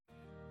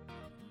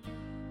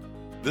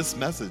This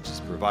message is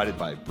provided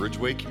by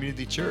Bridgeway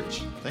Community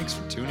Church. Thanks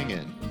for tuning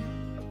in.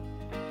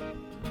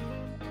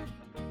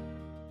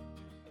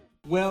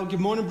 Well,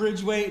 good morning,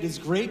 Bridgeway. It is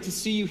great to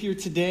see you here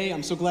today.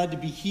 I'm so glad to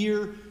be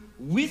here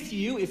with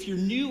you. If you're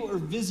new or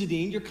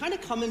visiting, you're kind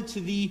of coming to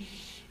the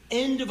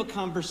end of a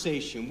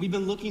conversation. We've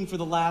been looking for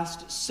the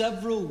last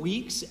several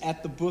weeks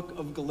at the book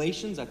of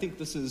Galatians. I think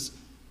this is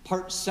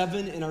part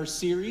 7 in our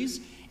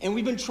series. And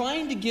we've been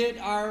trying to get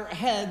our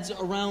heads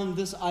around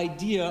this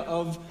idea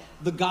of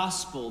the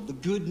gospel, the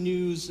good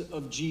news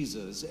of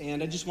Jesus.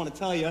 And I just want to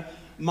tell you,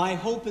 my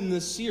hope in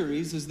this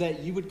series is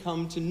that you would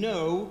come to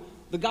know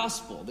the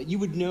gospel, that you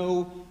would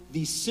know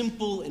the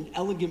simple and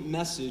elegant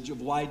message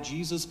of why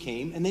Jesus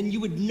came, and then you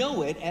would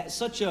know it at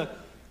such a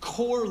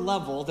core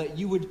level that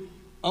you would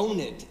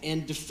own it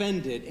and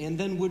defend it, and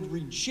then would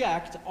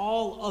reject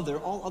all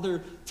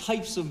other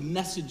types of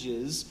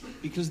messages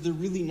because they're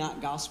really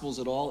not gospels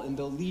at all, and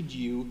they'll lead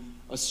you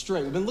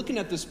astray. We've been looking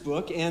at this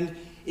book, and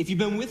if you've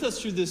been with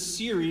us through this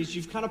series,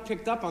 you've kind of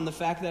picked up on the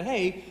fact that,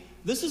 hey,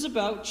 this is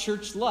about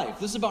church life.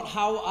 This is about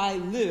how I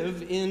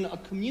live in a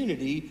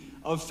community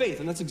of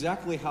faith, and that's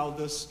exactly how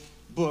this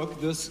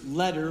book, this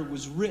letter,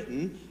 was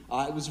written.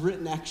 It was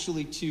written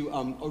actually to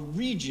a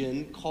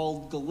region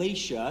called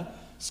Galatia.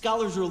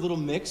 Scholars are a little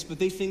mixed, but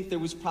they think there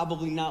was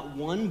probably not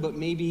one, but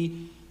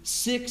maybe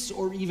 6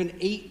 or even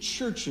 8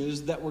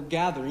 churches that were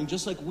gathering,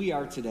 just like we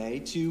are today,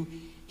 to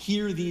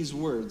hear these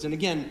words. And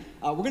again,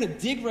 we're going to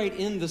dig right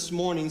in this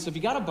morning. So if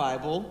you got a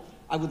Bible,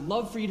 I would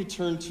love for you to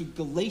turn to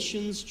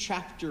Galatians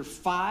chapter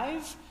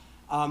 5.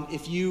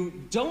 If you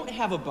don't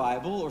have a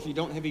Bible, or if you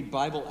don't have a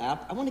Bible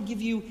app, I want to give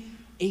you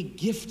a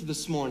gift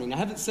this morning. I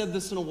haven't said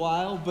this in a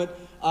while, but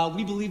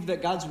we believe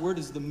that God's Word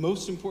is the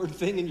most important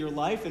thing in your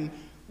life, and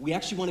we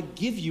actually want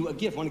to give you a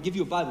gift. I want to give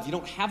you a Bible. If you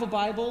don't have a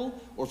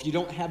Bible, or if you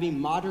don't have a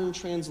modern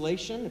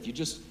translation, if you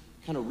just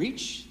kind of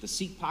reach the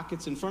seat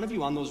pockets in front of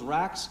you on those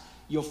racks,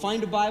 you'll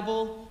find a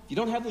Bible. If you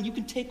don't have one, you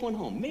can take one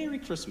home. Merry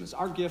Christmas,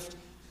 our gift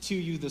to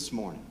you this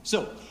morning.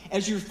 So,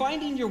 as you're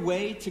finding your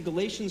way to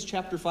Galatians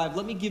chapter 5,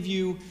 let me give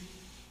you,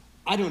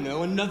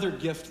 another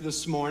gift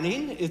this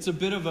morning. It's a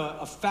bit of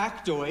a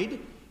factoid.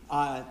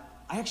 I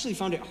actually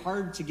found it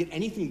hard to get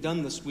anything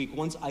done this week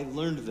once I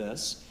learned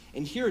this.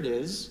 And here it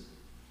is.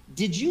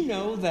 Did you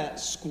know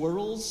that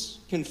squirrels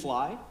can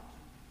fly?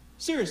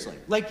 Seriously.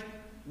 Like,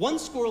 one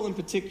squirrel in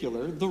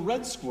particular, the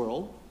red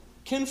squirrel,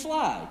 can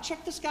fly.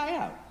 Check this guy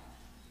out.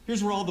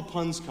 Here's where all the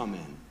puns come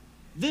in.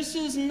 This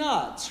is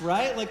nuts,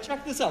 right? Like,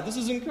 check this out. This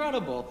is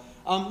incredible.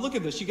 Look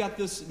at this. You got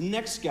this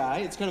next guy.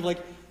 It's kind of like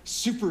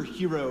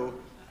superhero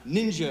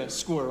ninja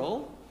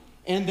squirrel.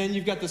 And then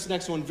you've got this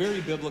next one,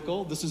 very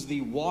biblical. This is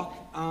the walk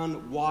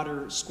on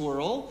water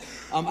squirrel.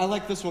 I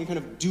like this one, kind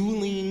of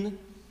dueling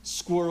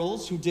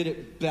squirrels who did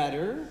it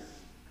better.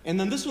 And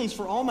then this one's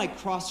for all my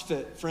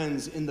CrossFit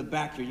friends in the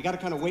back here. You got to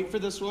kind of wait for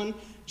this one.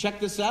 Check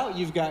this out.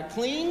 You've got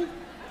clean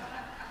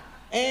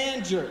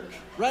and jerk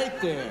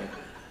right there.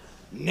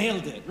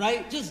 Nailed it,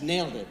 right? Just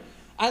nailed it.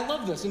 I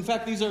love this. In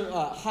fact, these are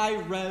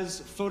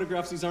high-res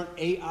photographs. These aren't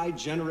AI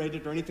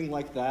generated or anything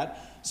like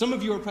that. Some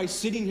of you are probably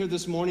sitting here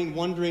this morning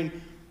wondering,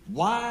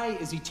 why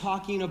is he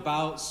talking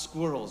about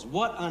squirrels?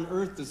 What on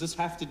earth does this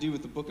have to do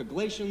with the book of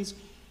Galatians?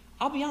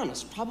 I'll be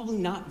honest, probably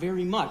not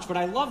very much, but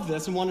I love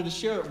this and wanted to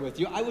share it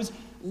with you. I was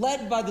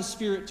led by the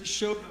Spirit to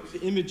show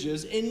those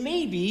images, and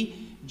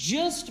maybe,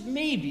 just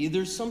maybe,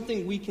 there's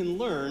something we can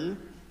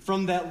learn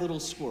from that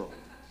little squirrel.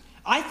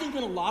 I think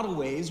in a lot of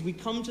ways, we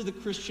come to the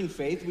Christian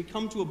faith, we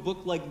come to a book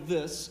like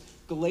this,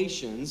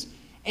 Galatians,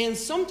 and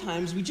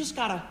sometimes we just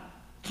gotta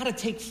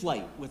take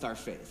flight with our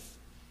faith.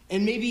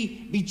 And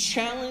maybe be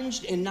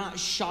challenged and not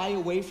shy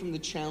away from the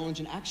challenge,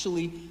 and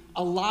actually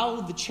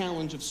allow the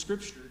challenge of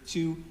Scripture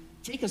to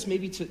take us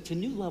maybe to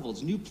new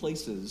levels, new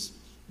places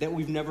that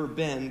we've never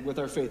been with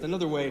our faith.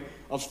 Another way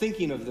of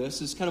thinking of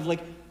this is kind of like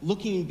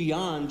looking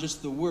beyond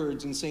just the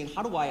words and saying,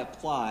 how do I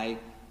apply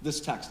this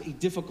text, a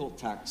difficult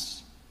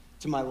text,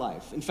 to my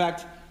life? In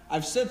fact,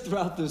 I've said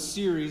throughout this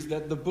series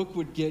that the book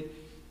would get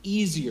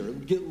easier, it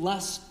would get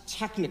less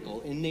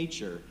technical in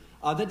nature.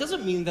 That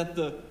doesn't mean that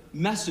the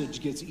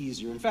message gets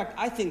easier. In fact,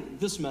 I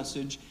think this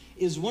message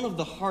is one of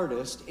the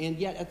hardest, and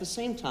yet at the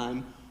same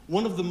time,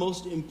 one of the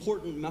most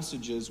important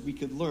messages we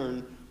could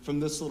learn from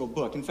this little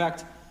book. In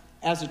fact,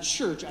 as a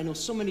church, I know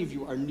so many of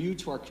you are new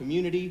to our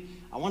community.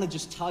 I want to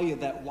just tell you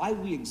that why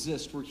we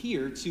exist, we're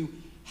here to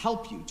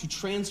help you, to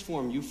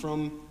transform you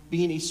from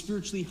being a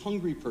spiritually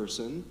hungry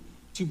person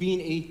to being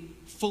a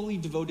fully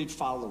devoted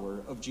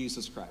follower of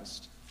Jesus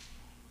Christ.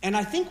 And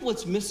I think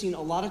what's missing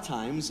a lot of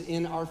times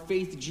in our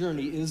faith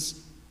journey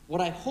is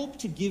what I hope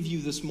to give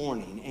you this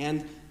morning.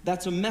 And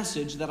that's a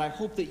message that I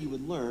hope that you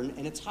would learn,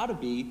 and it's how to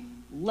be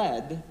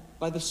led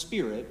by the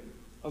Spirit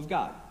of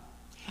God.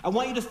 I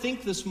want you to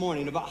think this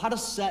morning about how to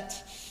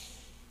set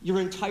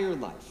your entire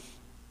life,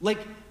 like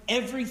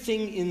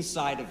everything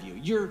inside of you,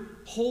 your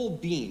whole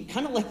being,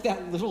 kind of like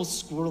that little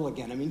squirrel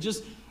again. I mean,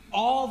 just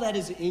all that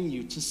is in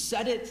you, to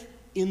set it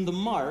in the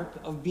mark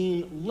of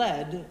being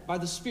led by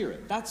the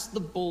Spirit. That's the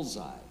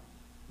bullseye.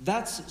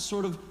 That's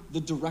sort of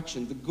the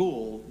direction, the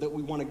goal that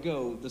we want to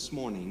go this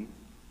morning.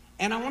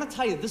 And I want to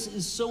tell you, this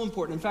is so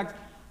important. In fact,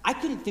 I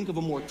couldn't think of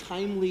a more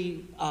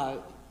timely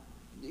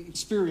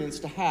experience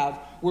to have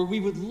where we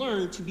would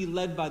learn to be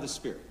led by the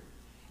Spirit.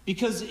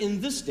 Because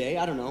in this day,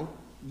 I don't know,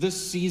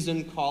 this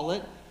season, call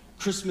it,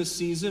 Christmas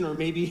season, or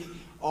maybe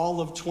all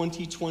of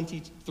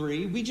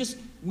 2023,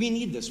 we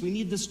need this. We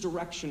need this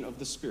direction of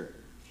the Spirit.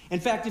 In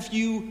fact, if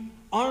you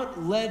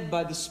aren't led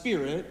by the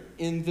Spirit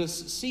in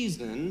this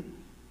season,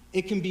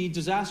 it can be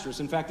disastrous.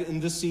 In fact, in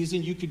this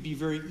season, you could be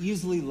very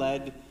easily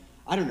led,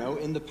 I don't know,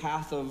 in the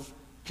path of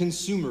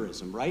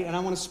consumerism, right? And I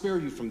want to spare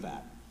you from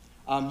that.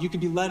 You could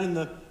be led in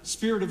the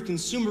spirit of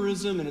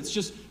consumerism, and it's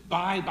just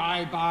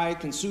buy,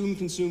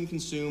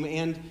 consume.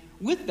 And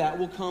with that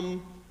will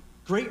come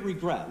great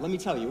regret. Let me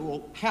tell you, it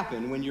will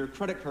happen when your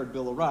credit card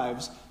bill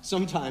arrives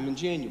sometime in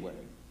January.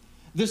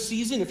 This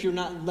season, if you're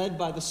not led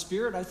by the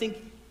Spirit, I think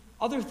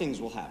other things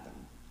will happen.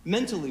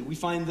 Mentally, we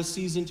find this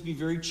season to be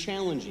very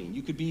challenging.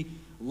 You could be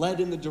led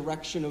in the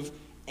direction of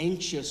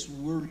anxious,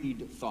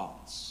 worried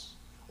thoughts.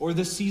 Or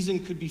this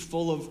season could be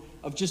full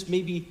of just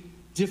maybe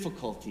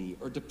difficulty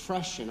or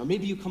depression. Or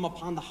maybe you come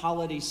upon the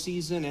holiday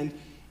season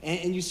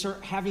and you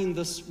start having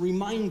this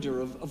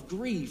reminder of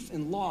grief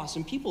and loss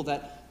and people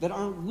that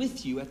aren't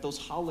with you at those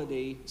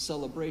holiday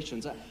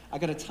celebrations. I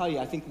got to tell you,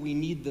 I think we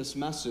need this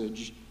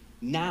message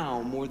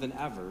now more than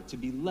ever to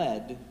be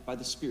led by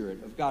the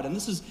Spirit of God. And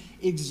this is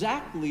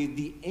exactly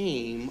the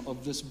aim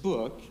of this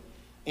book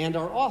and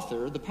our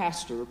author, the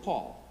pastor,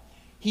 Paul.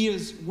 He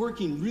is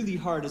working really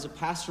hard as a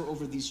pastor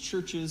over these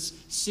churches,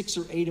 6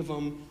 or 8 of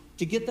them,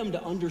 to get them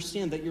to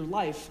understand that your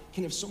life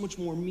can have so much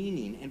more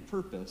meaning and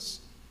purpose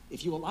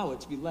if you allow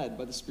it to be led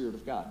by the Spirit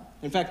of God.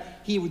 In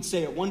fact, he would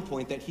say at one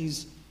point that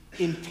he's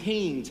in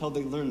pain till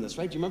they learn this,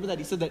 right? Do you remember that?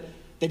 He said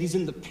that he's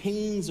in the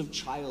pains of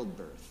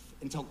childbirth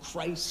until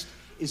Christ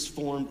is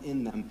formed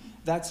in them.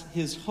 That's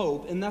his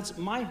hope, and that's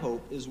my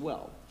hope as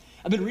well.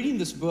 I've been reading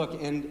this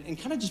book and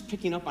kind of just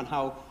picking up on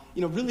how,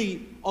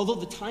 really, although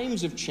the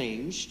times have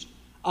changed,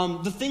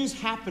 the things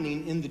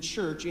happening in the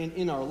church and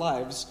in our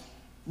lives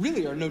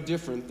really are no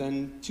different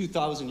than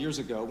 2,000 years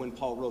ago when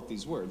Paul wrote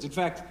these words. In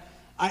fact,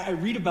 I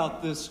read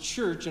about this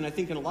church, and I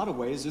think in a lot of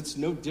ways it's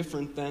no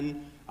different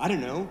than, I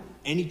don't know,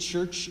 any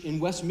church in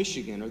West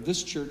Michigan or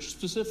this church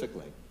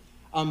specifically.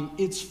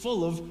 It's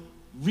full of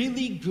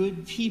really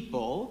good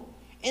people.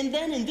 And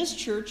then in this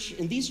church,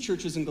 in these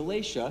churches in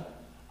Galatia,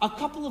 a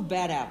couple of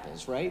bad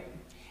apples, right?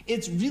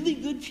 It's really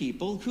good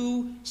people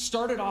who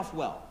started off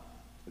well.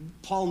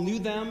 Paul knew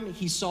them.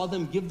 He saw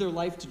them give their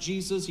life to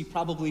Jesus. He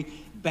probably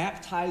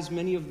baptized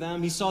many of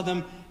them. He saw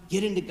them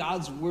get into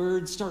God's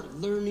word, start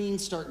learning,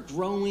 start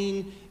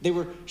growing. They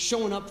were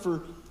showing up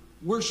for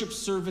worship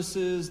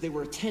services. They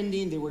were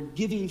attending. They were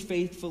giving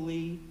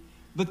faithfully.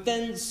 But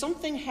then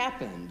something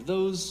happened.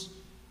 Those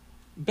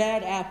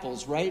bad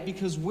apples, right?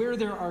 Because where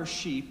there are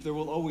sheep, there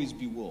will always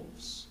be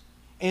wolves.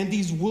 And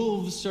these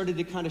wolves started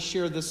to kind of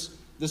share this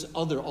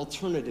other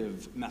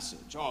alternative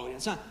message. Oh,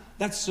 it's not,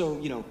 that's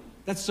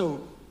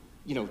so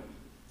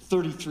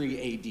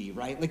 33 AD,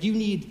 right? Like, you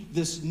need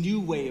this new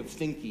way of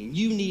thinking.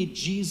 You need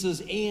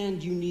Jesus,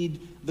 and you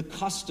need the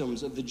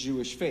customs of the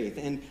Jewish faith.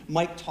 And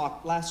Mike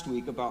talked last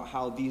week about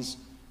how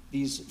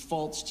these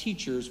false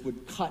teachers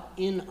would cut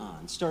in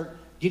on, start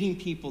getting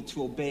people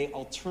to obey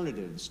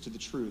alternatives to the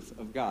truth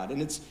of God.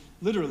 And it's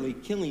literally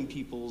killing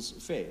people's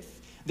faith.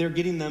 They're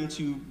getting them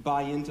to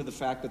buy into the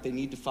fact that they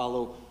need to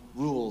follow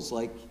rules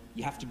like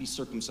you have to be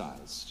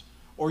circumcised,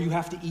 or you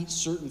have to eat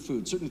certain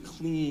food, certain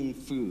clean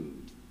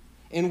food.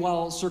 And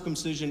while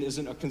circumcision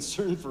isn't a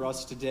concern for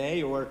us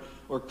today, or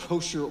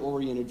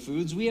kosher-oriented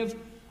foods, we have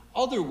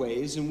other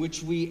ways in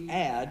which we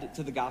add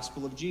to the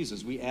gospel of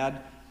Jesus. We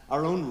add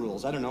our own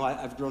rules. I don't know,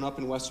 I've grown up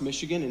in West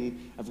Michigan,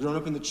 and I've grown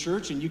up in the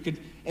church, and you could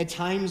at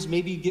times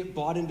maybe get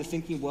bought into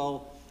thinking,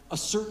 well, a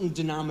certain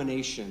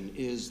denomination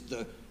is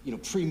the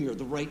premier,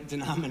 the right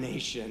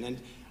denomination. And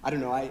I don't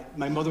know,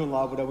 my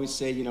mother-in-law would always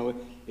say,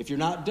 if you're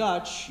not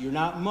Dutch, you're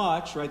not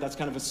much, right? That's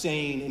kind of a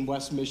saying in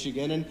West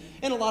Michigan.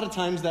 And a lot of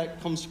times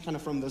that comes kind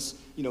of from this,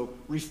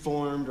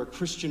 Reformed or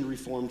Christian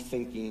Reformed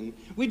thinking.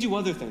 We do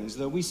other things,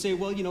 though. We say,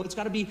 well, it's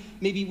got to be,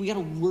 maybe we got to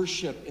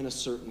worship in a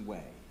certain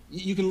way.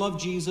 You can love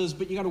Jesus,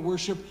 but you got to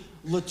worship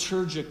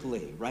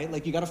liturgically, right?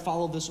 Like, you got to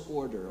follow this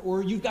order.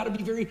 Or you've got to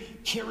be very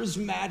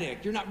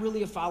charismatic. You're not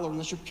really a follower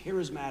unless you're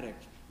charismatic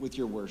with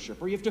your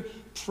worship. Or you have to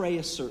pray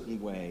a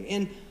certain way.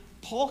 And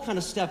Paul kind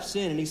of steps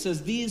in and he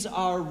says, these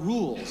are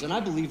rules. And I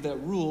believe that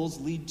rules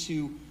lead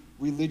to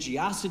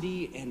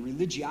religiosity, and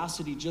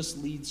religiosity just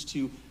leads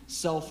to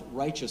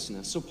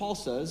self-righteousness. So Paul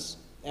says,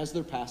 as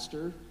their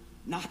pastor,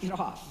 knock it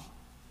off.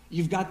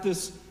 You've got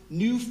this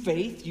new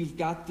faith. You've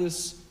got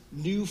this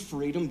new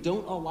freedom.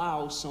 Don't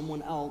allow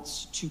someone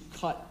else to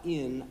cut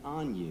in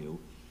on you.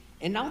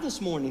 And now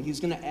this morning, he's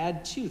going to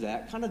add to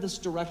that kind of this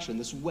direction,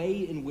 this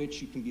way in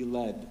which you can be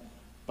led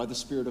by the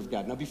Spirit of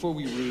God. Now, before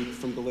we read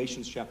from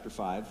Galatians chapter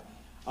 5,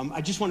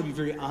 I just want to be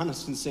very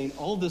honest in saying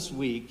all this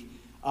week,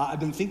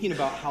 I've been thinking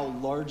about how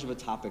large of a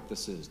topic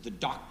this is, the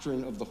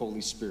doctrine of the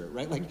Holy Spirit,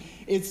 right? Like,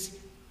 it's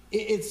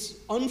It's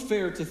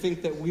unfair to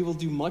think that we will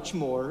do much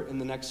more in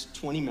the next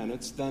 20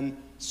 minutes than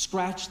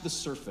scratch the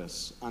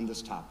surface on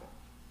this topic.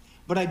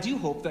 But I do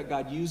hope that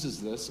God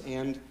uses this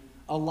and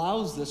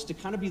allows this to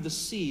kind of be the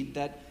seed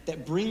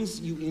that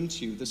brings you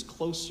into this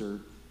closer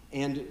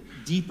and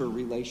deeper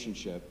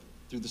relationship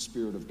through the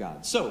Spirit of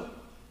God. So,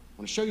 I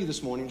want to show you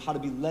this morning how to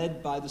be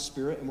led by the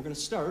Spirit, and we're going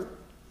to start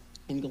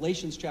in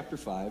Galatians chapter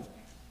 5,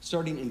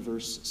 starting in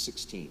verse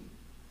 16.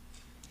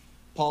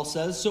 Paul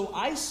says, "So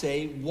I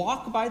say,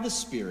 walk by the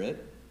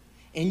Spirit,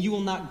 and you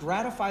will not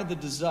gratify the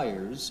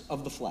desires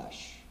of the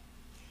flesh.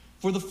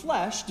 For the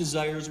flesh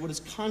desires what is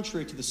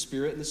contrary to the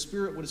Spirit, and the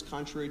Spirit what is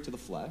contrary to the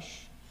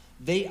flesh.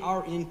 They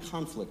are in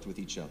conflict with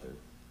each other,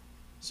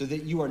 so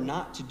that you are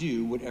not to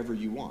do whatever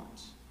you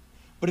want.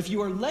 But if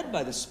you are led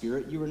by the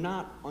Spirit, you are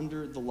not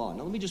under the law."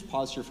 Now let me just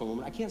pause here for a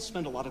moment. I can't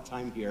spend a lot of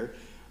time here,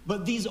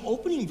 but these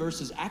opening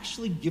verses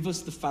actually give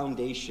us the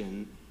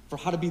foundation for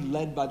how to be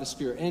led by the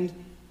Spirit. And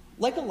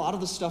like a lot of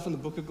the stuff in the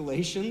book of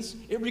Galatians,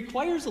 it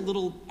requires a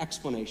little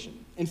explanation.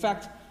 In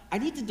fact, I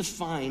need to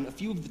define a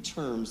few of the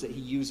terms that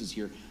he uses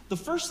here. The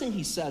first thing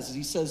he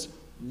says,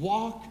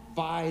 walk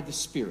by the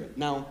Spirit.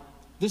 Now,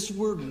 this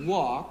word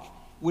walk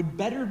would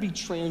better be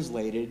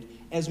translated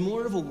as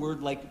more of a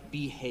word like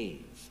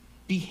behave.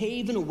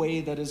 Behave in a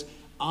way that is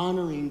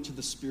honoring to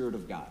the Spirit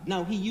of God.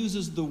 Now, he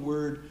uses the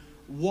word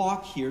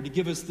walk here to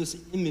give us this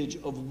image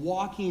of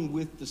walking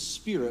with the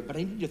Spirit, but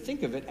I need you to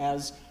think of it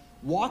as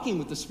walking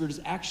with the Spirit is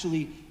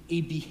actually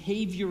a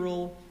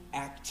behavioral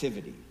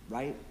activity,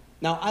 right?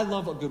 Now, I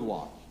love a good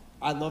walk.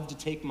 I love to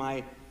take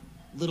my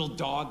little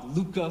dog,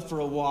 Luca, for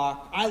a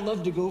walk. I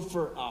love to go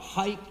for a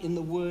hike in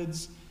the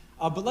woods.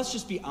 But let's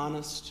just be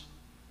honest.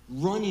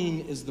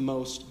 Running is the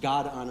most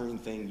God-honoring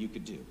thing you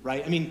could do,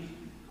 right? I mean,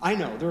 I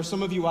know there are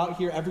some of you out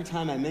here, every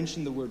time I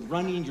mention the word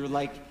running, you're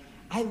like,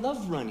 I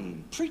love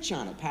running. Preach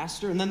on it,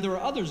 Pastor. And then there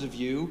are others of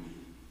you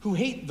who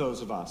hate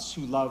those of us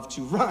who love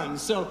to run.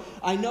 So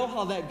I know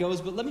how that goes,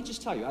 but let me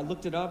just tell you, I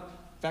looked it up.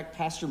 In fact,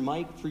 Pastor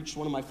Mike preached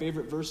one of my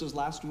favorite verses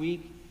last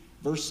week,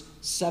 verse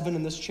 7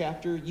 in this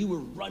chapter. You were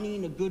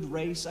running a good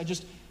race. I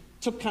just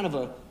took kind of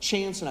a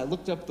chance and I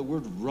looked up the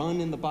word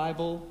run in the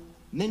Bible,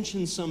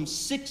 mentioned some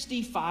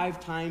 65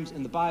 times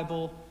in the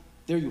Bible.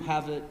 There you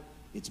have it.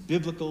 It's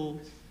biblical.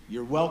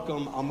 You're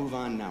welcome. I'll move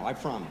on now, I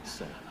promise.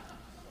 So.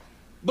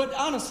 But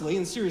honestly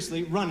and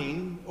seriously,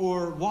 running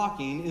or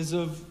walking is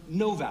of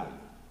no value.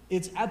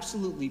 It's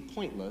absolutely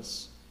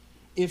pointless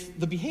if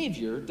the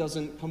behavior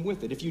doesn't come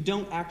with it, if you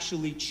don't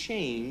actually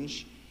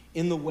change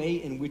in the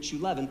way in which you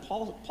live. And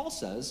Paul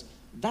says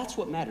that's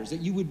what matters, that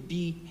you would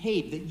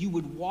behave, that you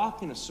would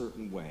walk in a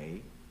certain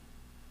way,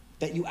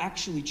 that you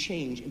actually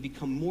change and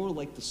become more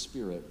like the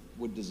Spirit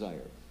would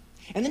desire.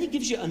 And then he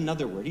gives you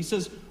another word. He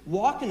says,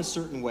 walk in a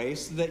certain way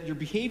so that your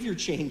behavior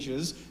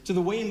changes to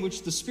the way in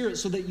which the Spirit,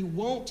 so that you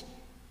won't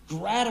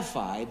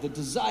gratify the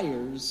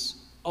desires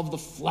of the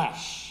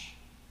flesh.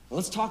 Now,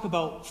 let's talk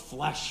about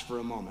flesh for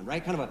a moment,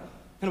 right? Kind of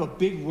a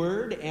big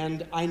word,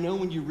 and I know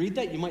when you read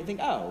that, you might think,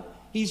 oh,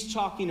 he's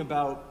talking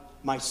about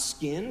my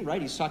skin,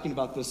 right? He's talking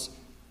about this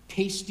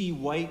pasty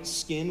white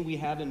skin we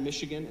have in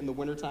Michigan in the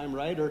wintertime,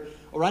 right?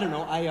 Or I don't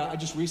know, I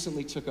just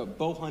recently took up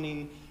bow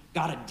hunting,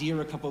 got a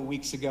deer a couple of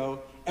weeks ago.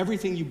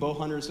 Everything you bow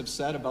hunters have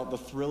said about the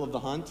thrill of the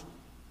hunt,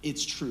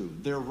 it's true.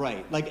 They're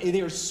right. Like,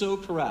 they are so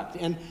correct.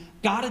 And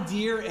got a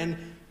deer, and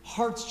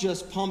heart's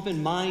just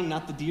pumping, mine,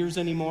 not the deer's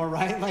anymore,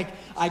 right? Like,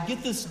 I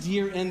get this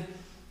deer, and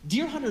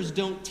deer hunters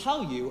don't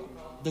tell you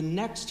the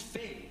next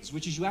phase,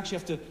 which is you actually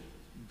have to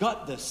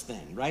gut this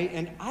thing, right?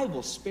 And I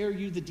will spare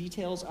you the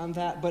details on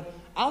that, but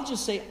I'll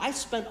just say I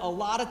spent a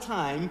lot of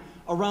time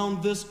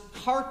around this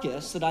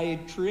carcass that I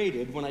had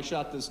created when I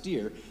shot this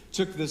deer.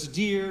 Took this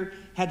deer,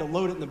 had to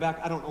load it in the back.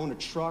 I don't own a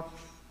truck.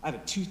 I have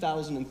a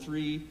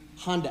 2003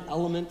 Honda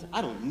Element.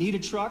 I don't need a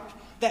truck.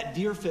 That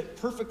deer fit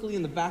perfectly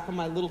in the back of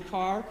my little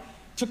car.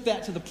 Took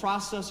that to the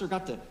processor,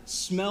 got to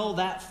smell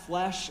that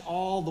flesh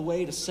all the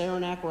way to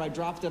Saranac where I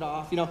dropped it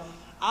off. You know,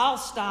 I'll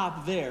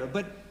stop there.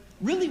 But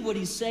really what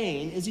he's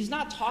saying is he's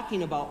not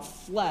talking about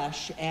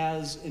flesh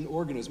as an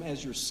organism,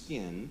 as your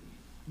skin.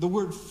 The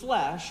word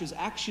flesh is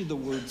actually the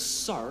word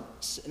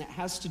sarx, and it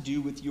has to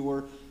do with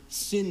your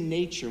sin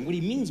nature. And what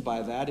he means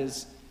by that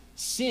is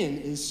sin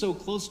is so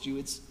close to you,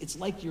 it's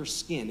like your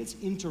skin. It's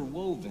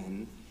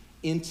interwoven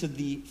into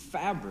the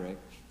fabric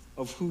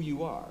of who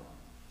you are.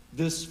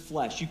 This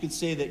flesh, you could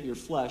say that your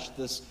flesh,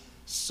 this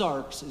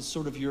sarx, is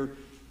sort of your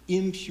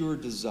impure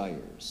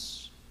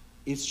desires.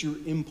 It's your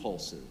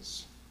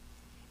impulses.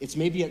 It's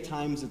maybe at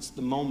times it's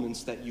the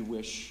moments that you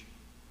wish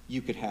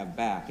you could have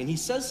back. And he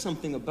says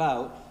something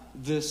about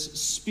this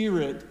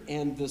spirit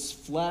and this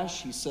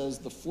flesh. He says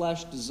the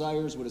flesh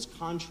desires what is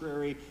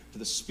contrary to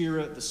the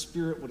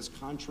spirit what is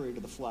contrary to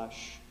the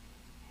flesh.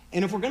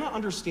 And if we're going to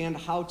understand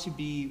how to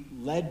be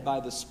led by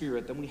the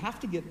Spirit, then we have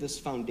to get this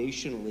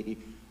foundationally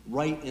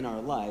right in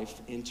our life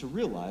and to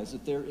realize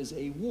that there is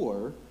a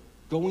war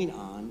going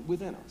on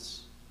within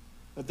us.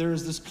 That there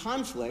is this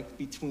conflict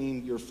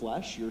between your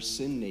flesh, your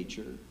sin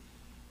nature,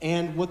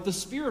 and what the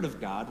Spirit of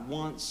God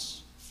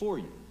wants for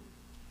you.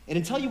 And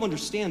until you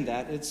understand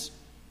that, it's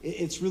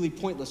it's really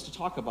pointless to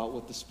talk about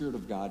what the Spirit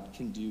of God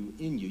can do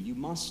in you. You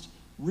must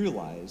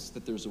realize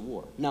that there's a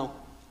war. Now,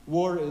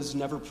 war is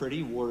never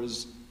pretty. War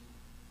is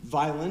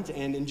violent,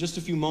 and in just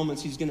a few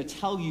moments, he's going to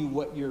tell you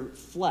what your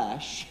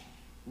flesh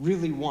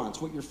really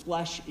wants, what your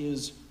flesh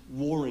is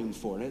warring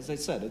for. And as I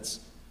said, it's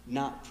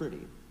not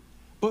pretty.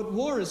 But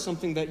war is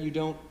something that you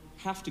don't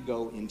have to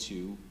go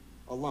into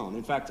alone.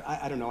 In fact,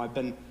 I don't know, I've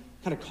been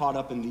kind of caught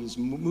up in these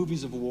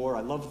movies of war.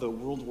 I love the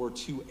World War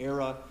II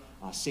era,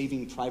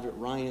 Saving Private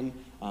Ryan.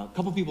 A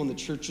couple people in the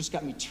church just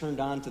got me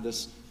turned on to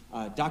this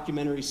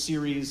documentary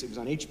series. It was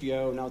on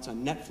HBO, now it's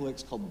on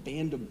Netflix, called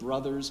Band of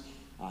Brothers.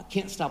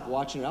 Can't stop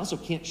watching it. I also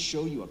can't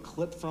show you a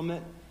clip from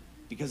it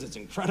because it's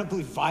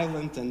incredibly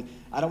violent, and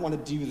I don't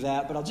want to do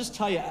that. But I'll just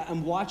tell you,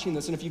 I'm watching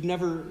this, and if you've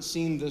never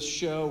seen this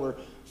show or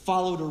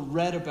followed or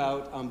read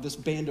about this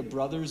Band of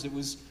Brothers, it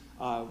was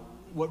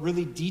what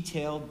really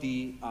detailed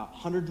the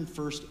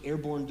 101st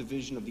Airborne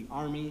Division of the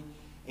Army,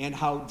 and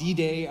how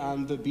D-Day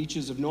on the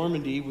beaches of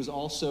Normandy was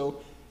also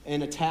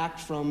an attack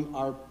from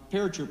our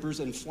paratroopers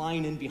and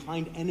flying in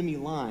behind enemy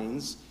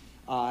lines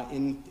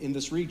in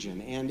this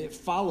region. And it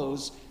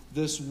follows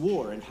this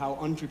war and how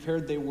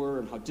unprepared they were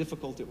and how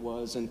difficult it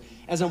was. And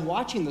as I'm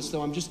watching this,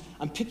 though,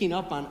 I'm picking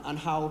up on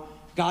how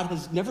God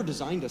has never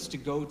designed us to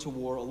go to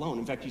war alone.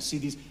 In fact, you see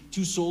these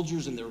two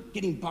soldiers, and they're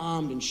getting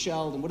bombed and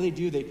shelled, and what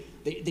do?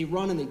 They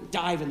run and they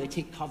dive and they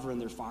take cover in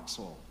their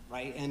foxhole,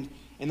 right? And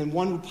then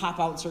one would pop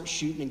out and start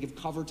shooting and give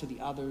cover to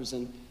the others.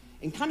 And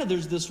kind of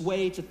there's this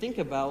way to think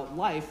about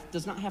life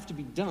does not have to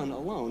be done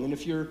alone. And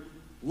if you're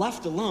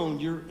left alone,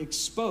 you're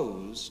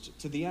exposed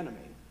to the enemy.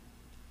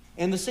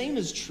 And the same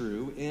is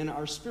true in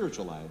our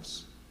spiritual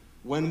lives.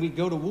 When we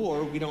go to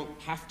war, we don't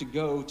have to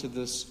go to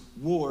this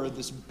war,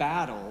 this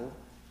battle,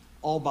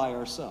 all by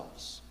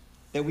ourselves.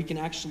 That we can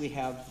actually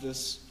have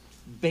this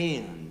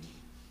band,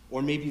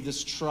 or maybe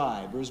this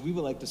tribe, or as we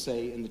would like to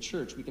say in the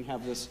church, we can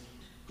have this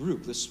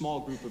group, this small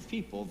group of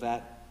people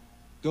that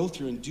go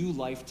through and do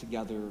life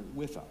together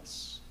with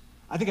us.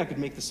 I think I could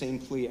make the same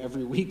plea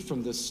every week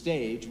from this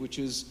stage, which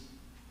is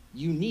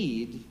you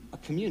need a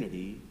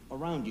community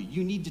around you.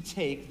 You need to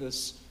take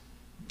this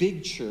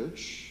big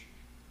church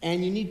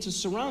and you need to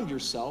surround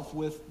yourself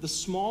with the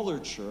smaller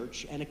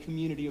church and a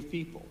community of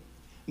people.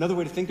 Another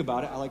way to think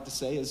about it, I like to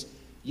say, is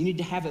you need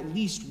to have at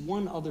least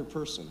one other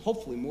person,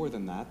 hopefully more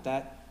than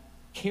that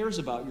cares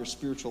about your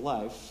spiritual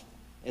life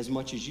as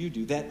much as you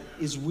do, that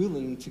is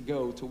willing to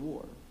go to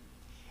war.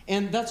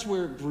 And that's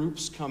where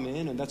groups come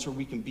in, and that's where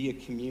we can be a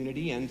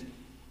community.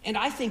 And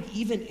I think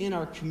even in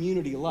our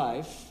community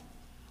life,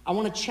 I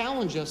want to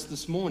challenge us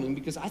this morning,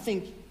 because I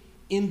think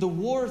in the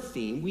war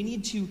theme, we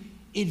need to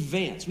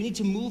advance. We need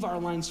to move our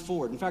lines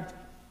forward. In fact,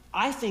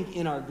 I think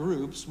in our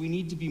groups, we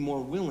need to be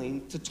more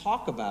willing to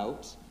talk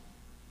about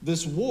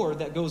this war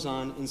that goes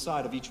on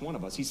inside of each one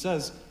of us. He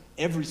says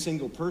every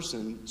single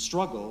person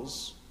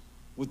struggles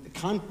with the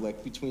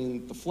conflict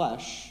between the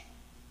flesh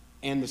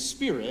and the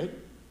spirit,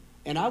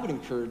 and I would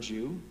encourage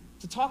you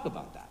to talk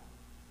about that.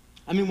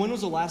 I mean, when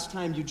was the last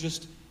time you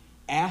just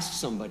asked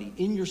somebody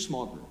in your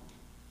small group,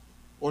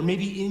 or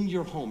maybe in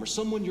your home, or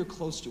someone you're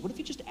close to? What if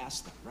you just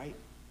asked them, right?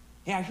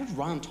 Hey, I heard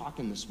Ron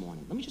talking this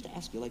morning. Let me just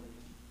ask you,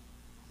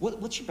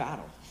 what's your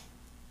battle?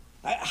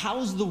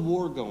 How's the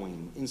war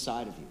going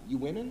inside of you? You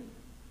winning?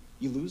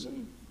 You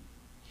losing?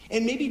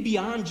 And maybe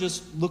beyond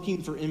just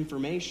looking for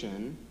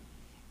information,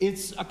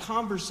 it's a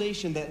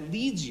conversation that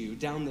leads you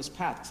down this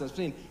path. Because I was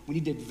saying, we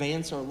need to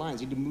advance our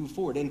lines, we need to move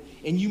forward. And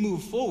you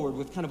move forward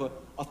with kind of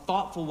a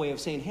thoughtful way of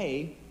saying,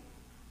 hey,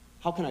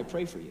 how can I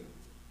pray for you?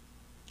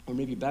 Or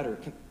maybe better,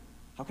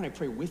 how can I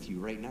pray with you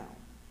right now?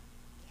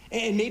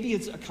 And maybe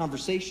it's a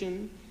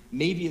conversation.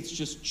 Maybe it's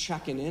just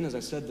checking in. As I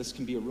said, this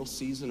can be a real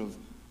season of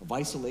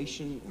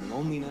isolation and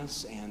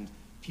loneliness and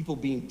people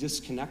being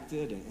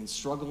disconnected and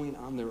struggling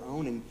on their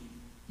own. And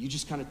you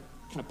just kind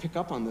of pick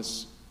up on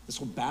this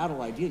whole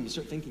battle idea, and you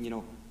start thinking,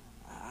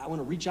 I want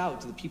to reach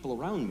out to the people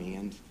around me.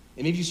 And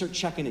maybe you start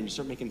checking in. You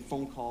start making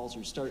phone calls, or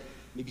you start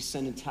maybe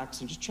sending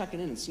texts and just checking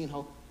in and seeing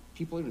how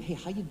people are doing. Hey,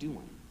 how you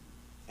doing?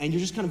 And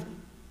you're just kind of,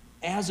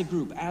 as a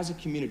group, as a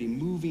community,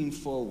 moving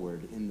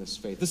forward in this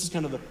faith. This is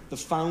kind of the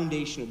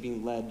foundation of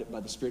being led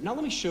by the Spirit. Now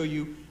let me show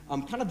you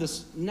kind of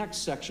this next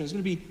section. It's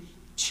going to be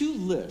two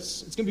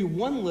lists. It's going to be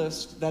one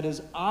list that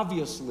is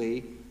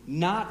obviously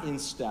not in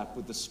step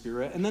with the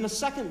Spirit, and then a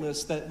second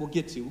list that we'll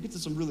get to. We'll get to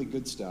some really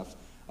good stuff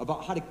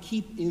about how to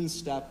keep in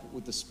step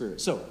with the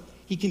Spirit. So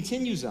he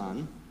continues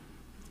on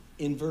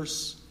in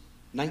verse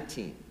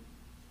 19.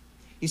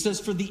 He says,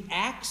 "For the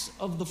acts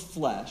of the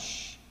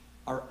flesh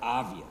are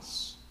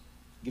obvious."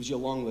 Gives you a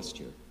long list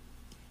here.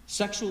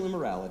 Sexual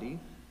immorality,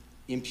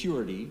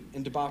 impurity,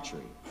 and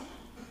debauchery,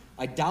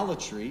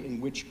 idolatry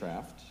and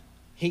witchcraft,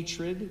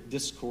 hatred,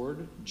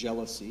 discord,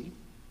 jealousy,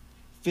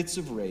 fits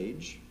of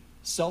rage,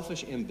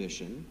 selfish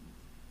ambition,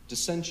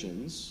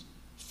 dissensions,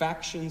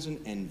 factions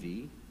and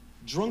envy,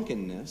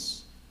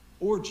 drunkenness,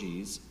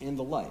 orgies, and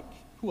the like.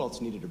 Who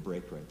else needed a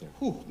break right there?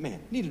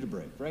 Needed a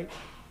break, right?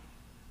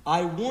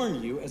 I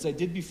warn you, as I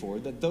did before,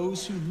 that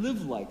those who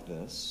live like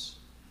this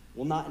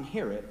will not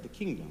inherit the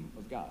kingdom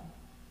of God.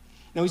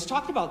 Now, he's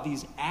talked about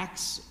these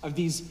acts of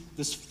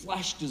this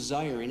flesh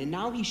desiring, and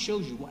now he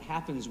shows you what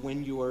happens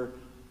when your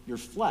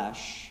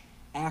flesh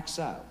acts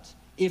out.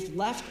 If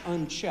left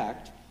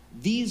unchecked,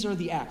 these are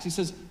the acts. He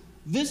says,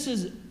 this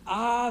is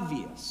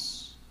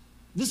obvious.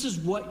 This is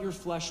what your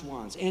flesh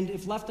wants. And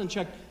if left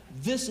unchecked,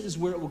 this is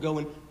where it will go.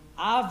 And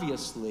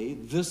obviously,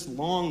 this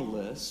long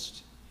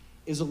list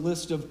is a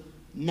list of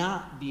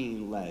not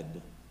being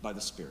led by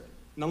the Spirit.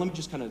 Now, let me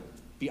just kind of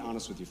be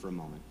honest with you for a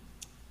moment.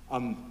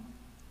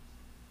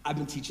 I've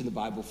been teaching the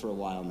Bible for a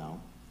while now.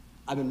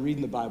 I've been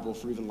reading the Bible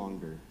for even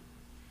longer.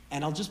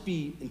 And I'll just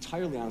be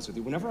entirely honest with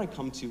you. Whenever I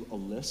come to a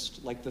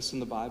list like this in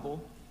the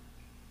Bible,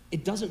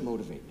 it doesn't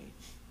motivate me.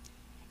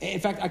 In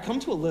fact, I come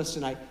to a list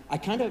and I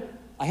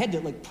had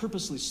to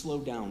purposely slow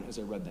down as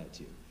I read that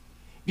to you.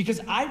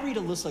 Because I read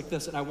a list like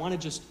this and I want to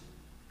just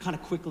kind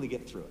of quickly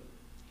get through it.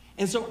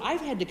 And so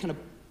I've had to kind of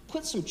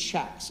put some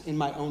checks in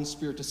my own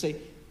spirit to say,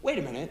 wait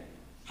a minute,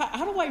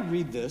 how do I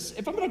read this?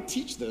 If I'm going to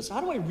teach this,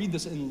 how do I read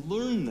this and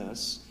learn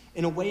this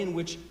in a way in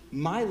which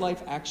my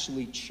life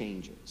actually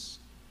changes?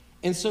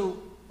 And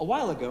so a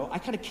while ago, I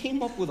kind of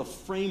came up with a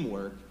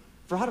framework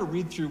for how to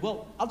read through,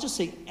 well, I'll just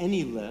say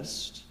any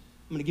list.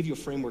 I'm going to give you a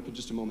framework in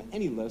just a moment,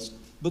 any list,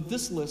 but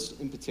this list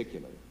in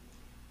particular.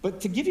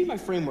 But to give you my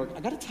framework, I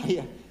got to tell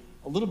you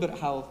a little bit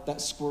how that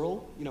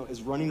squirrel,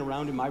 is running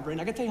around in my brain.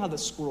 I got to tell you how the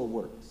squirrel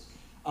works.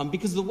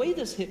 Because the way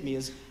this hit me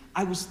is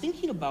I was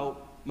thinking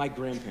about my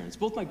grandparents.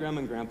 Both my grandma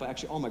and grandpa,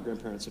 actually all my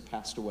grandparents have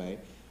passed away.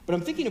 But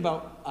I'm thinking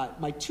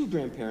about my two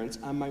grandparents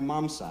on my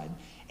mom's side.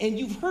 And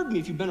you've heard me,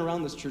 if you've been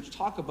around this church,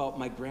 talk about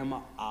my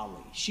grandma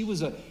Ollie. She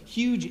was a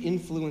huge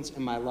influence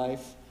in my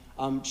life.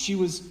 She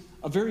was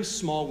a very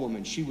small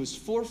woman. She was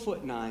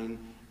 4'9"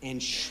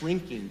 and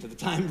shrinking to the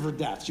time of her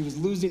death. She was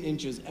losing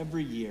inches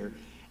every year.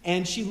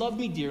 And she loved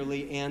me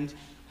dearly and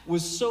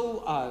was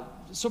so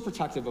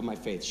protective of my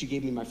faith. She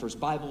gave me my first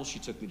Bible. She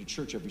took me to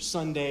church every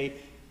Sunday.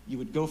 You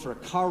would go for a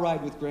car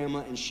ride with Grandma,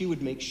 and she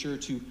would make sure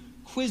to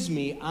quiz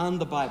me on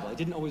the Bible. I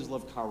didn't always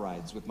love car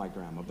rides with my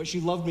grandma, but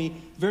she loved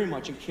me very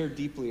much and cared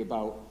deeply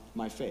about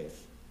my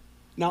faith.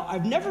 Now,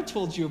 I've never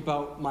told you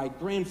about my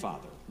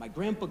grandfather, my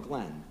Grandpa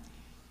Glenn.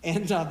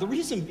 And the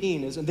reason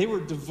being is, and they were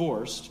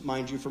divorced,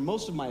 mind you, for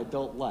most of my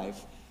adult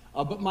life,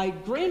 but my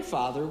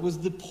grandfather was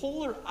the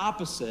polar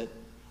opposite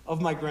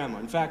of my grandma.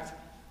 In fact,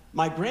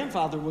 my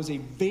grandfather was a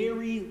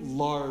very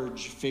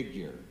large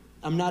figure.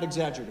 I'm not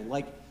exaggerating,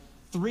 like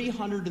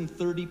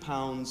 330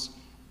 pounds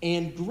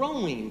and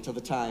growing to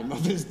the time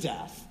of his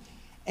death.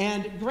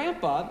 And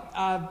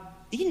Grandpa,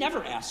 he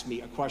never asked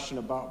me a question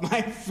about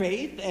my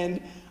faith,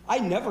 and I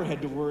never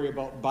had to worry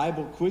about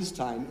Bible quiz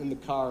time in the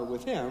car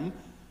with him.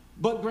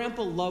 But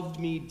Grandpa loved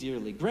me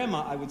dearly.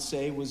 Grandma, I would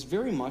say, was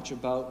very much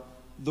about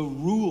the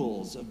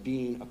rules of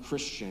being a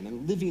Christian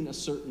and living a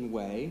certain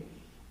way.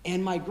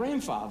 And my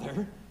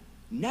grandfather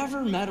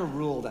never met a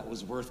rule that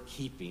was worth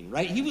keeping,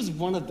 right? He was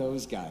one of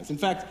those guys. In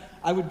fact,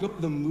 I would go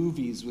to the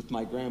movies with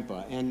my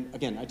grandpa, and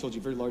again, I told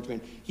you, very large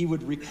man. He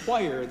would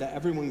require that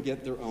everyone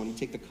get their own. He'd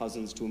take the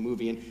cousins to a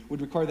movie and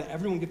would require that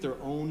everyone get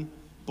their own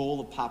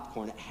bowl of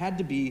popcorn. It had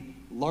to be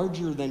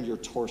larger than your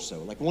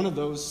torso, like one of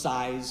those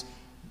size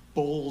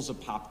bowls of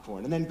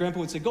popcorn. And then Grandpa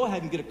would say, go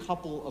ahead and get a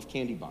couple of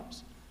candy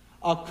bars.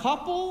 A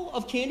couple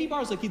of candy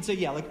bars? Like he'd say,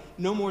 yeah, like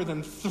no more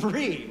than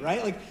 3,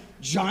 right? Like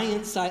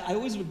giant size. I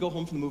always would go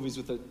home from the movies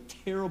with a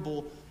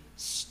terrible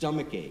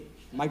stomach ache.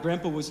 My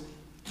grandpa was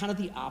kind of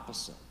the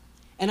opposite.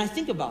 And I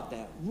think about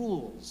that,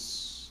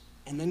 rules,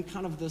 and then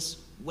kind of this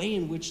way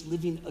in which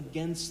living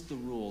against the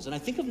rules. And I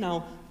think of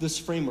now this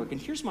framework, and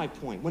here's my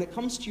point. When it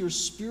comes to your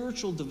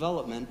spiritual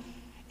development,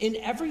 in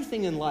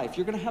everything in life,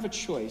 you're going to have a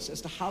choice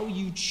as to how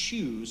you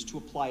choose to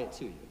apply it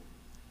to you.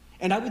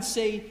 And I would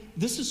say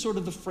this is sort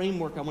of the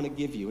framework I want to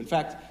give you. In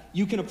fact,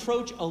 you can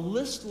approach a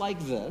list like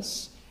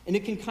this, and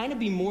it can kind of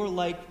be more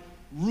like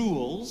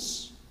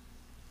rules.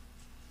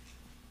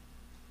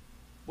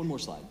 One more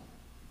slide.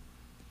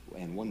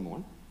 And one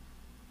more.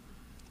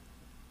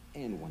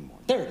 And one more.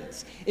 There it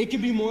is. It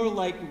could be more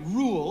like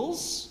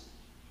rules.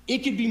 It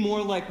could be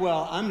more like,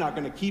 well, I'm not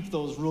going to keep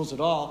those rules at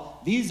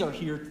all. These are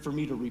here for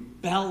me to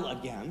rebel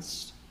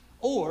against.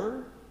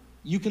 Or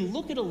you can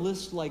look at a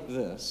list like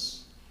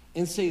this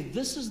and say,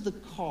 this is the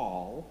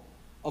call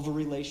of a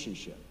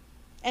relationship.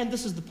 And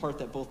this is the part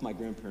that both my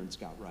grandparents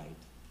got right.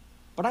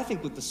 But I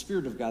think with the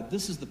Spirit of God,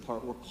 this is the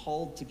part we're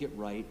called to get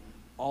right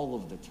all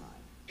of the time.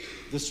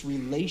 This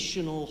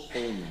relational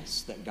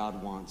wholeness that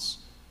God wants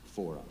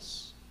for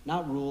us.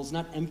 Not rules,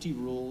 not empty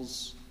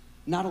rules,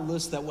 not a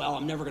list that, well,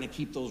 I'm never going to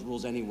keep those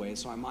rules anyway,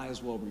 so I might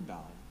as well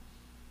rebel.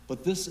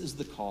 But this is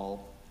the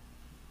call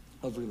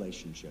of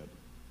relationship.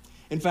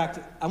 In fact,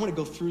 I want to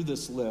go through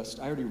this list.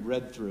 I already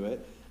read through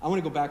it. I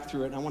want to go back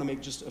through it, and I want to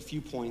make just a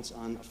few points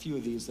on a few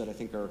of these that I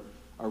think are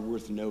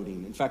worth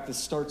noting. In fact, this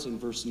starts in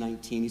verse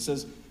 19. He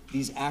says,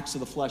 these acts of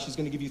the flesh, he's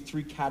going to give you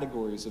 3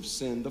 categories of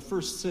sin. The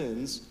first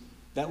sins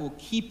that will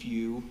keep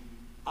you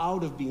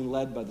out of being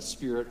led by the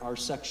Spirit are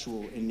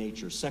sexual in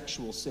nature,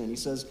 sexual sin. He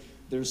says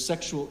there's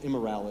sexual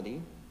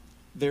immorality,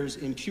 there's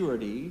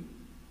impurity,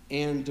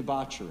 and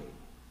debauchery.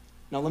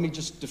 Now, let me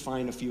just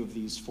define a few of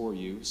these for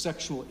you.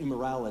 Sexual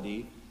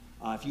immorality,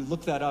 if you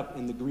look that up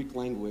in the Greek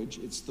language,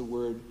 it's the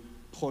word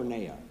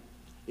porneia.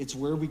 It's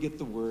where we get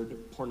the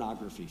word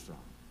pornography from.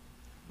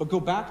 But go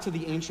back to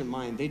the ancient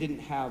mind. They didn't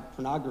have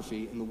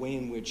pornography in the way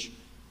in which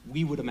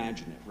we would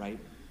imagine it, right?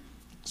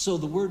 So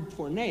the word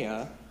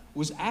porneia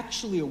was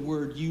actually a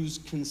word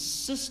used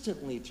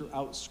consistently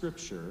throughout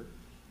Scripture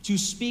to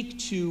speak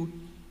to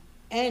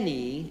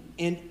any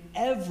and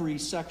every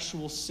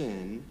sexual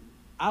sin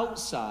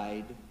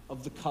outside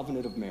of the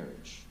covenant of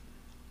marriage.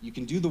 You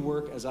can do the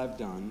work as I've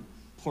done.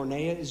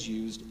 Porneia is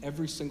used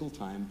every single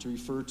time to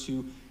refer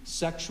to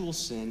sexual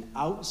sin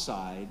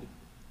outside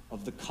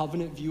of the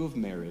covenant view of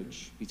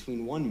marriage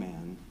between one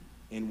man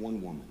and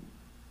one woman.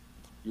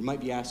 You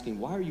might be asking,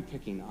 why are you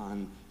picking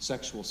on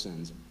sexual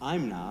sins?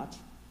 I'm not.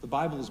 The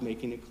Bible is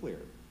making it clear.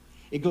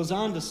 It goes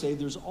on to say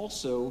there's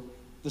also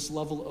this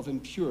level of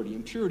impurity.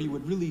 Impurity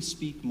would really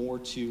speak more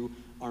to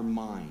our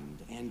mind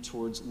and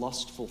towards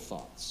lustful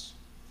thoughts.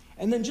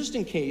 And then just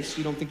in case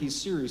you don't think he's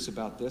serious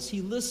about this, he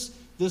lists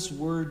this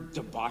word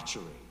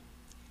debauchery.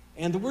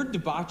 And the word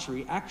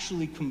debauchery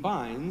actually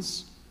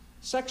combines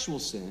sexual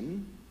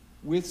sin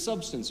with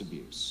substance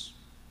abuse.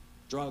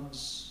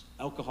 Drugs,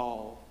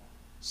 alcohol,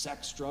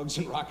 sex, drugs,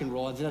 and rock and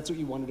roll. I think that's what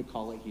you wanted to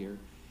call it here.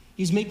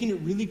 He's making it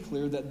really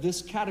clear that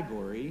this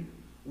category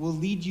will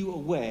lead you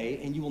away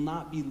and you will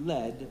not be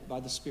led by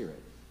the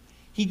Spirit.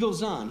 He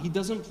goes on. He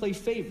doesn't play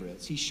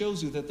favorites. He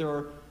shows you that there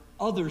are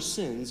other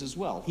sins as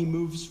well. He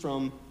moves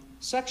from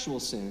sexual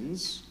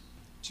sins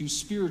to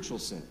spiritual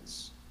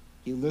sins.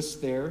 He lists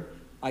there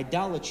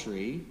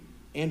idolatry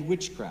and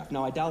witchcraft.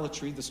 Now,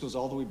 idolatry, this goes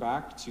all the way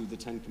back to the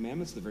Ten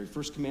Commandments, the very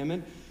first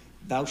commandment.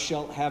 Thou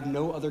shalt have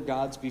no other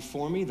gods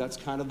before me. That's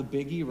kind of the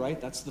biggie, right?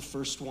 That's the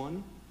first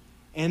one.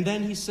 And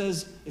then he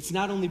says it's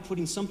not only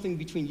putting something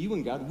between you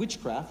and God.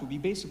 Witchcraft would be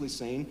basically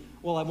saying,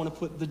 well, I want to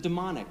put the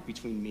demonic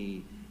between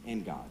me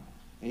and God.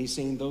 And he's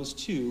saying those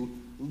two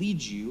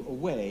lead you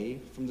away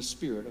from the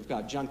Spirit of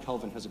God. John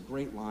Calvin has a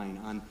great line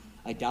on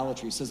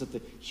idolatry. He says that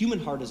the human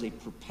heart is a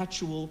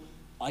perpetual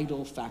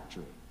idol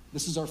factory.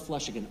 This is our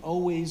flesh again,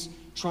 always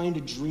trying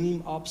to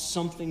dream up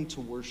something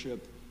to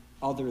worship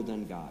other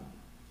than God.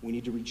 We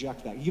need to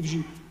reject that. He gives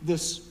you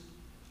this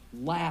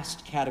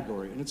last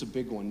category, and it's a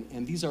big one.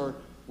 And these are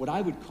what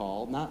I would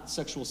call not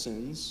sexual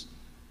sins,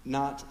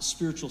 not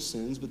spiritual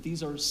sins, but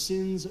these are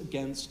sins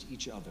against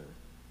each other.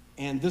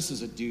 And this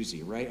is a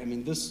doozy, right? I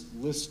mean, this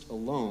list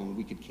alone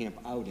we could camp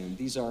out in.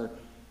 These are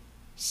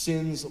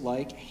sins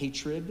like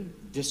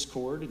hatred,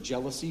 discord,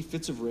 jealousy,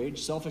 fits of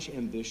rage, selfish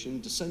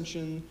ambition,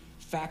 dissension,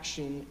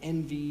 faction,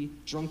 envy,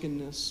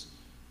 drunkenness,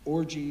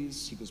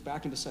 orgies. He goes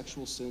back into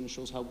sexual sin,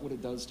 shows what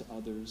it does to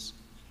others.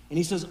 And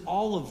he says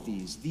all of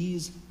these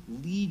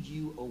lead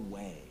you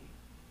away.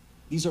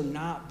 These are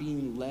not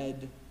being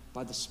led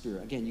by the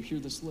Spirit. Again, you hear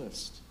this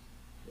list.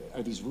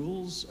 Are these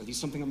rules? Are these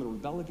something I'm going to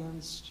rebel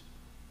against?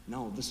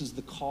 No, this is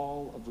the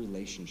call of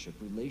relationship,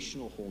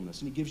 relational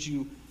wholeness. And he gives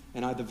you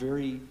the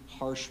very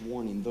harsh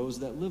warning. Those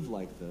that live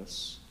like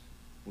this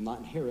will not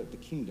inherit the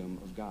kingdom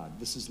of God.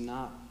 This is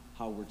not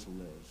how we're to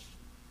live.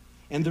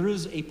 And there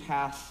is a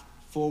path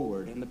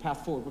forward. And the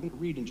path forward, we're going to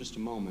read in just a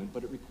moment,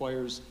 but it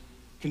requires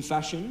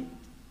confession,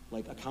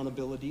 like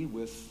accountability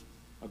with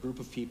a group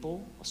of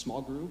people, a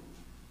small group,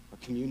 a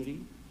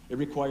community. It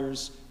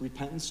requires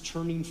repentance,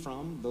 turning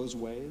from those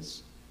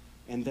ways,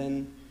 and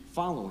then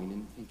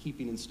following and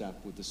keeping in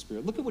step with the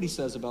Spirit. Look at what he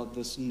says about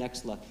this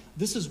next level.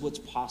 This is what's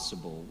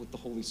possible with the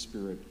Holy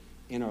Spirit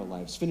in our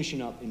lives.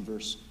 Finishing up in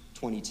verse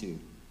 22.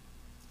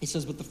 He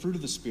says, but the fruit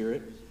of the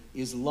Spirit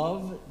is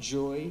love,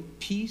 joy,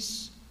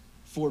 peace,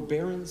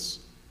 forbearance,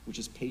 which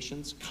is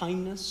patience,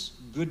 kindness,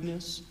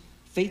 goodness,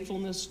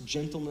 faithfulness,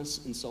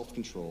 gentleness, and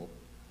self-control.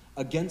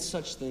 Against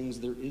such things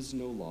there is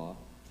no law.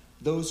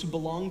 Those who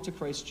belong to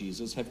Christ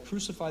Jesus have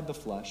crucified the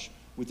flesh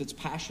with its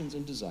passions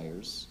and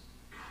desires.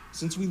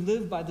 Since we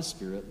live by the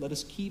Spirit, let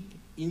us keep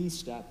in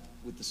step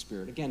with the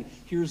Spirit. Again,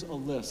 here's a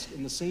list,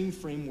 and the same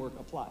framework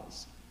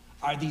applies.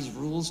 Are these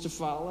rules to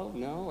follow?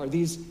 No. Are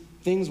these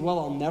things, well,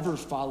 I'll never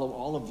follow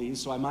all of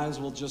these, so I might as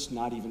well just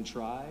not even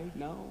try?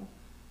 No.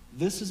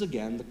 This is,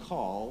 again, the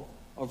call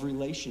of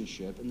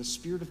relationship and the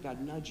Spirit of God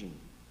nudging,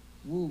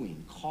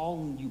 wooing,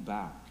 calling you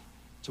back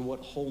to what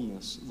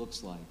wholeness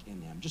looks like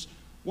in Him. Just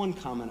one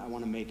comment I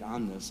want to make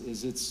on this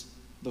is it's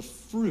the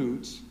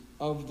fruit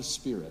of the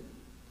Spirit.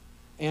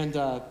 And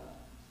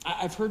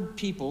I've heard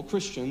people,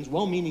 Christians,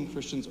 well-meaning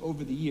Christians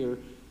over the year,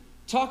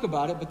 talk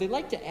about it, but they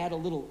like to add a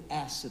little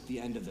S at the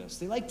end of this.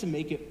 They like to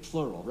make it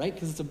plural, right?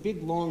 Because it's a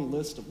big, long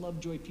list of love,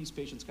 joy, peace,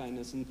 patience,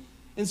 kindness.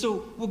 And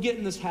so we'll get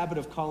in this habit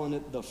of calling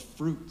it the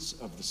fruits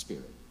of the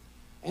Spirit.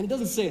 And it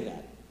doesn't say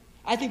that.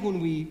 I think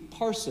when we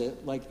parse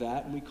it like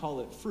that and we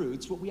call it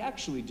fruits, what we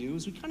actually do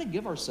is we kind of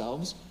give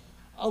ourselves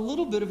a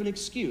little bit of an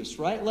excuse,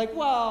 right? Like,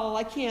 well,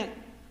 I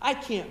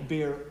can't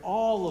bear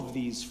all of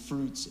these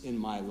fruits in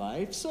my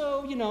life.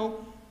 So,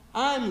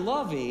 I'm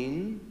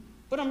loving,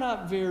 but I'm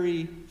not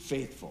very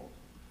faithful.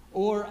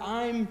 Or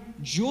I'm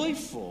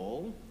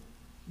joyful,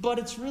 but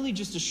it's really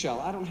just a shell.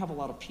 I don't have a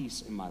lot of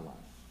peace in my life.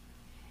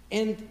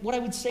 And what I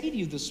would say to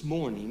you this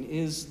morning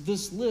is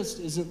this list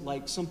isn't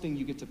like something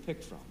you get to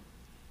pick from.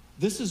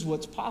 This is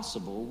what's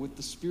possible with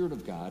the Spirit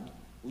of God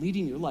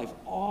leading your life.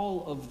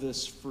 All of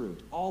this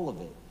fruit, all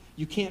of it.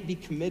 You can't be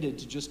committed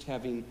to just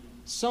having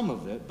some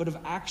of it, but of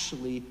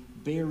actually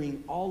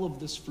bearing all of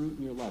this fruit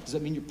in your life. Does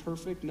that mean you're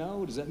perfect?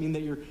 No. Does that mean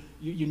that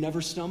you never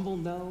stumble?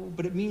 No.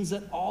 But it means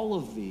that all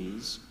of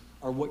these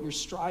are what you're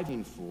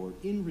striving for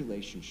in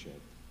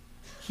relationship,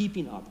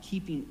 keeping up,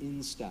 keeping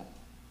in step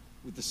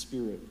with the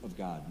Spirit of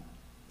God.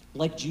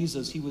 Like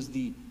Jesus, he was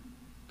the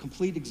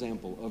complete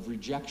example of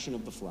rejection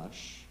of the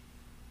flesh,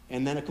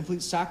 and then a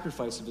complete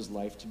sacrifice of his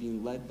life to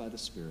being led by the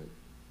Spirit.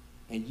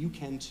 And you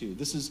can too.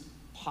 This is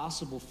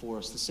possible for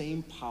us. The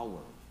same power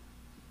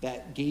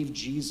that gave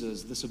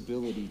Jesus this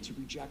ability to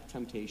reject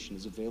temptation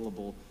is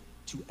available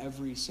to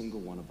every single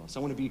one of us. I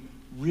want to be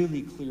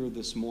really clear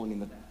this morning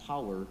that that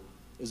power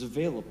is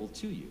available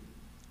to you.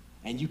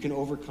 And you can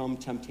overcome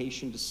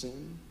temptation to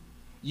sin.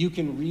 You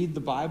can read the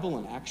Bible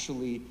and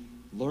actually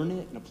learn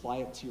it and apply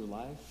it to your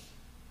life.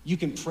 You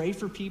can pray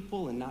for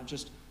people and not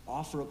just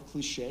offer up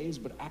cliches,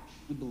 but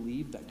actually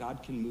believe that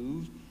God can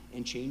move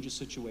and change a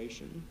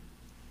situation.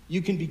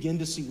 You can begin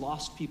to see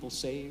lost people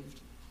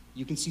saved.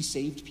 You can see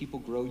saved people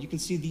grow. You can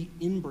see the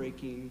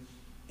inbreaking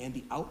and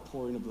the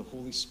outpouring of the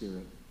Holy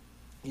Spirit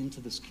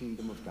into this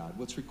kingdom of God.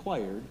 What's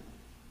required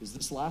is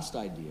this last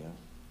idea,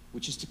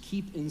 which is to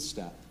keep in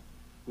step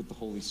with the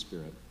Holy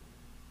Spirit.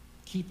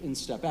 Keep in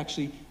step.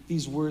 Actually,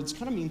 these words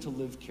kind of mean to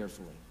live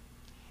carefully.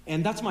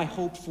 And that's my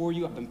hope for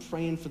you. I've been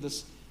praying for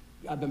this.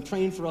 I've been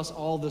praying for us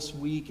all this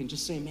week and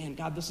just saying, man,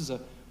 God, this is a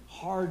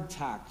hard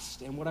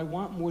text. And what I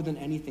want more than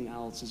anything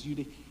else is you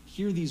to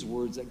hear these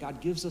words that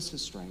God gives us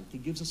his strength. He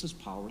gives us his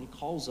power. And he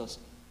calls us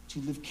to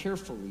live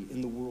carefully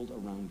in the world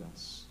around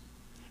us.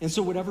 And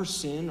so whatever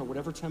sin or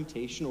whatever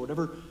temptation or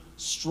whatever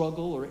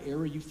struggle or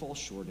error you fall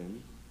short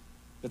in,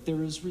 that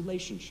there is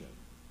relationship.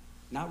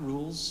 Not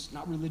rules,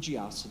 not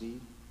religiosity,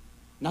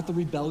 not the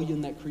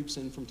rebellion that creeps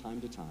in from time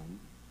to time,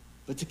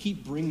 but to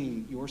keep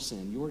bringing your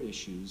sin, your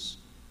issues,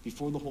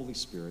 before the Holy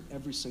Spirit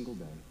every single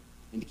day,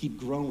 and to keep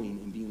growing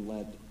and being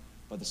led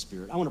by the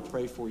Spirit. I want to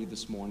pray for you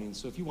this morning,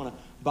 so if you want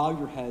to bow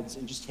your heads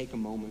and just take a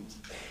moment.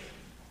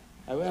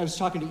 I was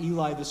talking to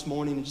Eli this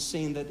morning and just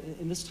saying that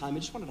in this time, I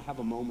just wanted to have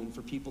a moment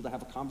for people to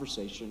have a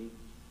conversation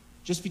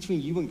just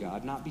between you and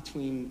God, not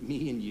between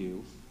me and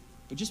you,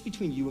 but just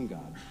between you and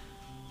God.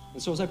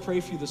 And so as I pray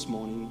for you this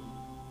morning,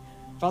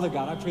 Father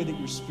God, I pray that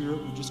your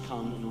Spirit would just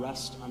come and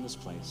rest on this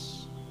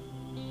place.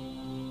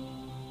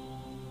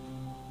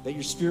 That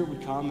your Spirit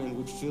would come and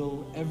would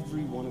fill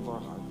every one of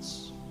our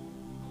hearts.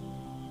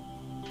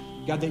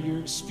 God, that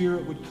your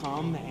Spirit would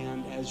come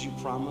and, as you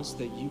promised,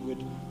 that you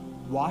would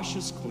wash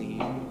us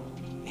clean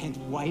and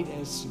white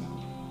as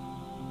snow.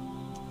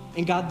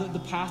 And God, the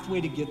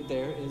pathway to get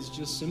there is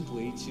just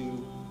simply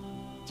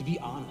to be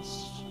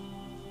honest.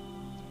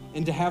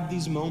 And to have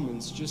these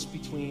moments just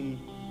between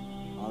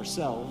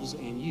ourselves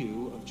and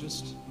you of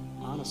just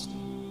honesty.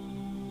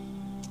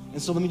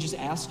 And so let me just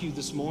ask you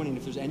this morning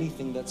if there's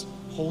anything that's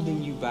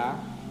holding you back,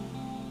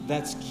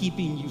 that's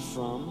keeping you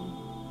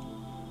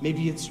from.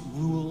 Maybe it's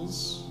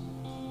rules,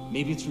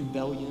 maybe it's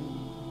rebellion,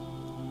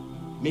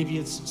 maybe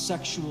it's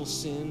sexual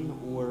sin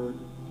or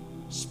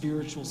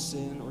spiritual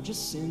sin or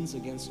just sins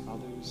against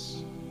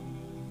others.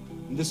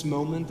 In this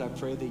moment, I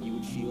pray that you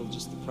would feel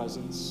just the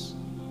presence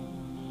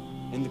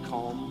and the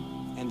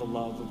calm and the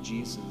love of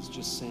Jesus,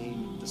 just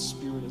saying the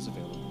Spirit is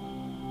available.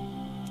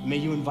 May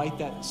you invite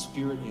that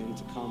Spirit in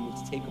to come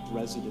and to take up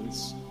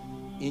residence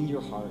in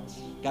your heart.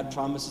 God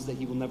promises that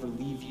he will never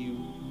leave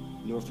you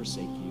nor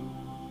forsake you.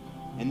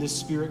 And this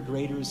Spirit,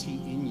 greater is he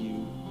in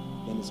you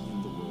than is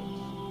in the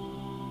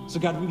world. So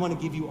God, we want to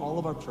give you all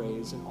of our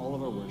praise and all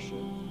of our worship.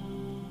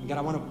 And God,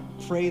 I want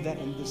to pray that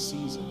in this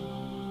season,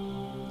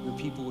 your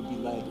people would be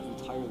led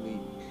entirely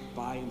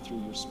by and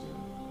through your Spirit.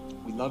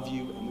 We love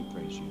you and we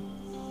praise you.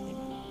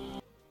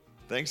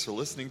 Thanks for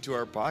listening to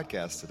our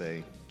podcast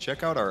today.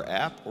 Check out our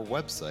app or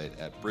website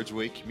at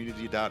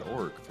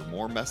bridgewaycommunity.org for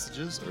more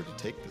messages or to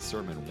take the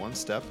sermon one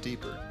step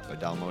deeper by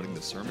downloading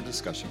the Sermon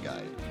Discussion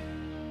Guide.